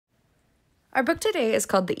Our book today is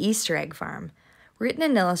called The Easter Egg Farm, written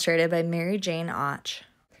and illustrated by Mary Jane Och.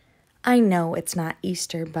 I know it's not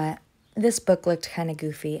Easter, but this book looked kind of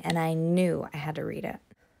goofy, and I knew I had to read it.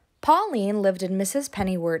 Pauline lived in Mrs.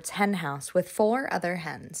 Pennywort's hen house with 4 other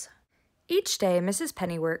hens. Each day, Mrs.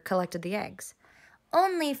 Pennywort collected the eggs.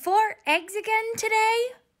 "Only 4 eggs again today?"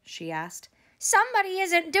 she asked. "Somebody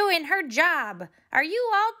isn't doing her job. Are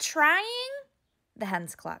you all trying?" The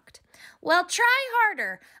hens clucked. "Well, try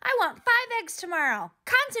harder. I want 5 eggs tomorrow.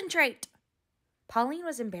 Concentrate." Pauline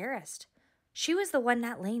was embarrassed. She was the one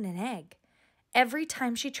not laying an egg. Every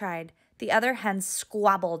time she tried, the other hens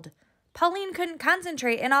squabbled. Pauline couldn't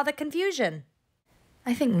concentrate in all the confusion.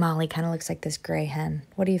 I think Molly kind of looks like this gray hen.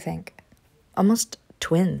 What do you think? Almost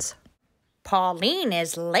twins. "Pauline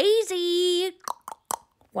is lazy,"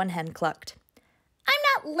 one hen clucked. "I'm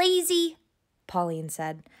not lazy," Pauline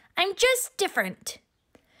said. "I'm just different."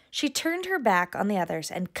 She turned her back on the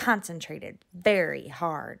others and concentrated very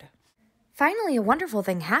hard. Finally, a wonderful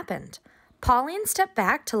thing happened. Pauline stepped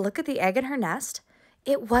back to look at the egg in her nest.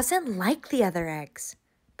 It wasn't like the other eggs,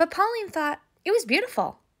 but Pauline thought it was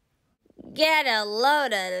beautiful. "Get a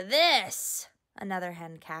load of this," another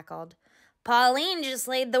hen cackled. "Pauline just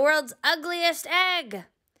laid the world's ugliest egg."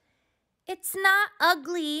 "It's not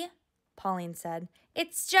ugly," Pauline said.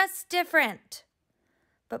 "It's just different."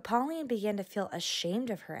 But Pauline began to feel ashamed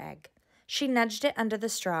of her egg. She nudged it under the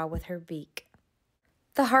straw with her beak.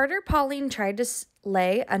 The harder Pauline tried to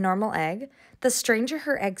lay a normal egg, the stranger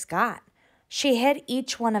her eggs got. She hid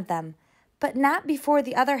each one of them, but not before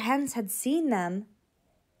the other hens had seen them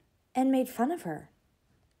and made fun of her.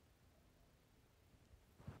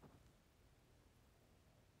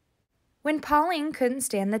 When Pauline couldn't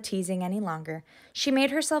stand the teasing any longer, she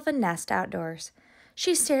made herself a nest outdoors.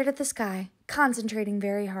 She stared at the sky, concentrating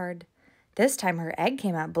very hard. This time her egg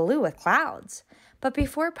came out blue with clouds. But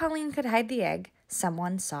before Pauline could hide the egg,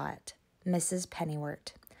 someone saw it. Mrs.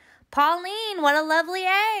 Pennywort. "Pauline, what a lovely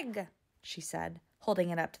egg," she said, holding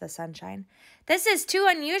it up to the sunshine. "This is too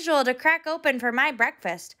unusual to crack open for my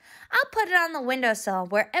breakfast. I'll put it on the windowsill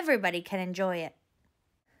where everybody can enjoy it."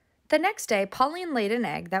 The next day, Pauline laid an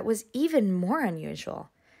egg that was even more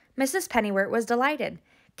unusual. Mrs. Pennywort was delighted.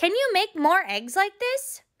 "Can you make more eggs like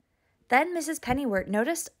this?" Then Mrs. Pennywort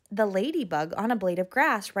noticed the ladybug on a blade of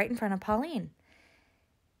grass right in front of Pauline.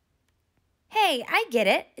 "Hey, I get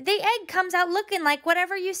it. The egg comes out looking like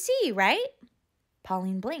whatever you see, right?"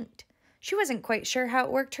 Pauline blinked. She wasn't quite sure how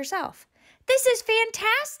it worked herself. "This is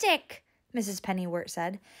fantastic," Mrs. Pennywort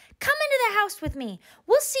said. "Come into the house with me.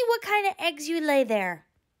 We'll see what kind of eggs you lay there."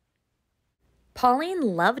 Pauline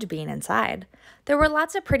loved being inside. There were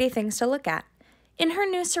lots of pretty things to look at. In her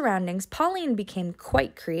new surroundings, Pauline became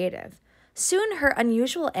quite creative. Soon her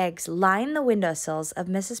unusual eggs lined the windowsills of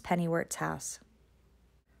Mrs. Pennywort's house.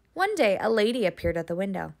 One day, a lady appeared at the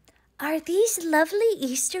window. "Are these lovely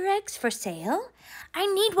Easter eggs for sale? I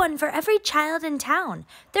need one for every child in town.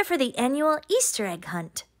 They're for the annual Easter egg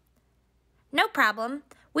hunt." "No problem.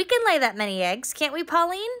 We can lay that many eggs, can't we,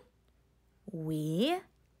 Pauline?" "We?"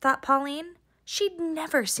 thought Pauline. She'd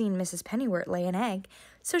never seen Mrs. Pennywort lay an egg,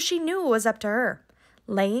 so she knew it was up to her.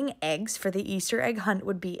 Laying eggs for the Easter egg hunt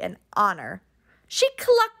would be an honor. She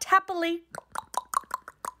clucked happily.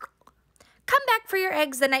 "Come back for your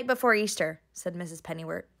eggs the night before Easter," said Mrs.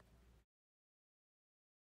 Pennywort.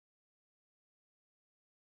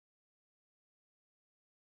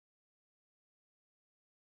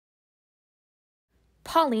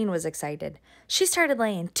 Pauline was excited. She started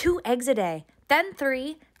laying 2 eggs a day, then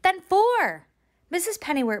 3, then 4. Mrs.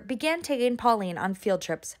 Pennywort began taking Pauline on field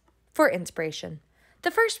trips for inspiration.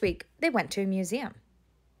 The first week, they went to a museum.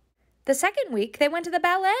 The second week, they went to the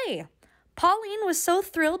ballet. Pauline was so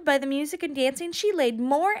thrilled by the music and dancing, she laid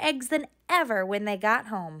more eggs than ever when they got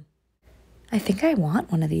home. I think I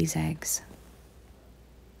want one of these eggs.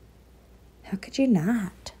 How could you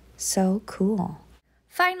not? So cool.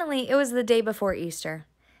 Finally, it was the day before Easter.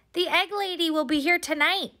 "The egg lady will be here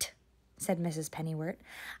tonight," said Mrs. Pennywort.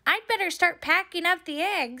 "I'd better start packing up the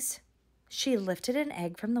eggs." She lifted an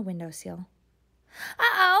egg from the windowsill.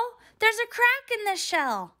 "Uh-oh, there's a crack in the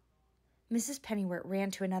shell." Mrs. Pennywort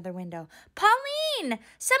ran to another window. "Pauline,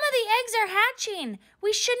 some of the eggs are hatching.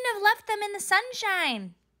 We shouldn't have left them in the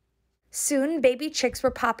sunshine." Soon, baby chicks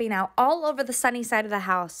were popping out all over the sunny side of the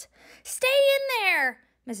house. "Stay in there,"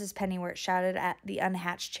 Mrs. Pennywort shouted at the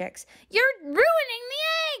unhatched chicks. "You're ruining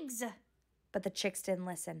the eggs." But the chicks didn't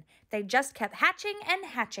listen. They just kept hatching and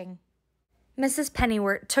hatching. Mrs.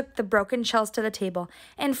 Pennywort took the broken shells to the table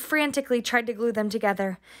and frantically tried to glue them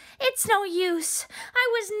together. "It's no use. I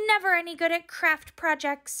was never any good at craft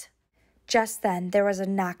projects." Just then, there was a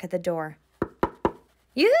knock at the door.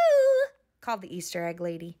 "Yoo-hoo!" called the Easter egg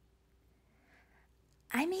lady.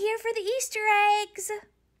 I'm here for the Easter eggs.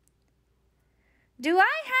 Do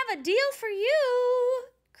I have a deal for you?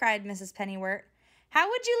 Cried Mrs. Pennyworth. How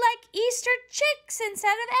would you like Easter chicks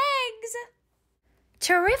instead of eggs?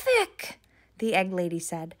 Terrific, the egg lady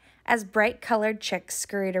said, as bright-colored chicks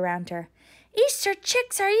scurried around her. Easter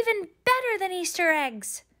chicks are even better than Easter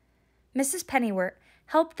eggs. Mrs. Pennyworth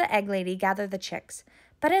helped the egg lady gather the chicks,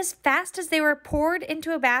 but as fast as they were poured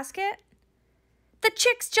into a basket, the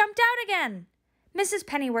chicks jumped out again. Mrs.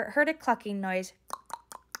 Pennyworth heard a clucking noise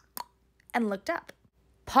and looked up.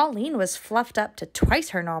 Pauline was fluffed up to twice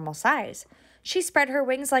her normal size. She spread her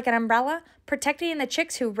wings like an umbrella, protecting the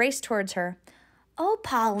chicks who raced towards her. Oh,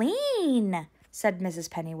 Pauline, said Mrs.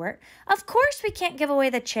 Pennyworth, of course we can't give away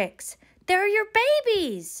the chicks. They're your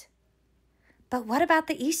babies. But what about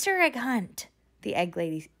the Easter egg hunt? The egg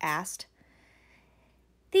lady asked.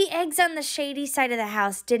 The eggs on the shady side of the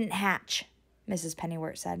house didn't hatch, Mrs.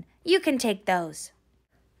 Pennyworth said. You can take those.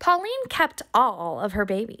 Pauline kept all of her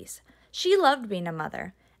babies. She loved being a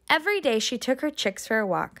mother. Every day she took her chicks for a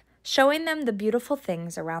walk, showing them the beautiful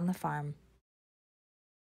things around the farm.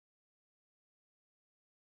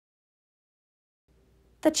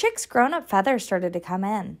 The chicks' grown-up feathers started to come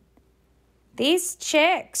in. These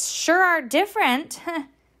chicks sure are different,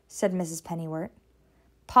 said Mrs. Pennyworth.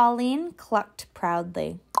 Pauline clucked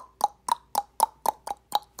proudly.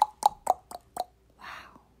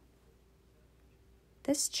 Wow.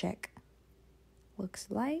 This chick looks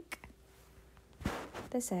like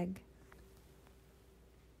this egg.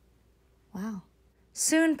 Wow.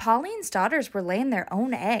 Soon Pauline's daughters were laying their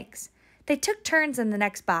own eggs. They took turns in the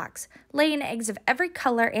next box, laying eggs of every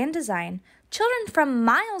color and design. Children from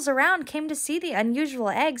miles around came to see the unusual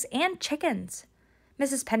eggs and chickens.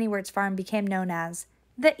 Mrs. Pennyworth's farm became known as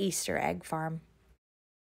the Easter Egg Farm.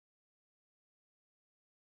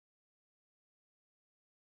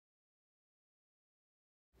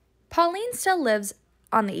 Pauline still lives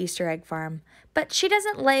on the Easter Egg Farm, but she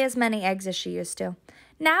doesn't lay as many eggs as she used to.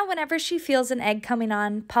 Now, whenever she feels an egg coming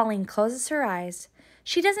on, Pauline closes her eyes.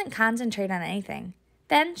 She doesn't concentrate on anything.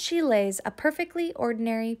 Then she lays a perfectly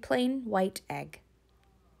ordinary, plain white egg,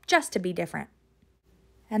 just to be different.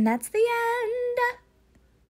 And that's the end.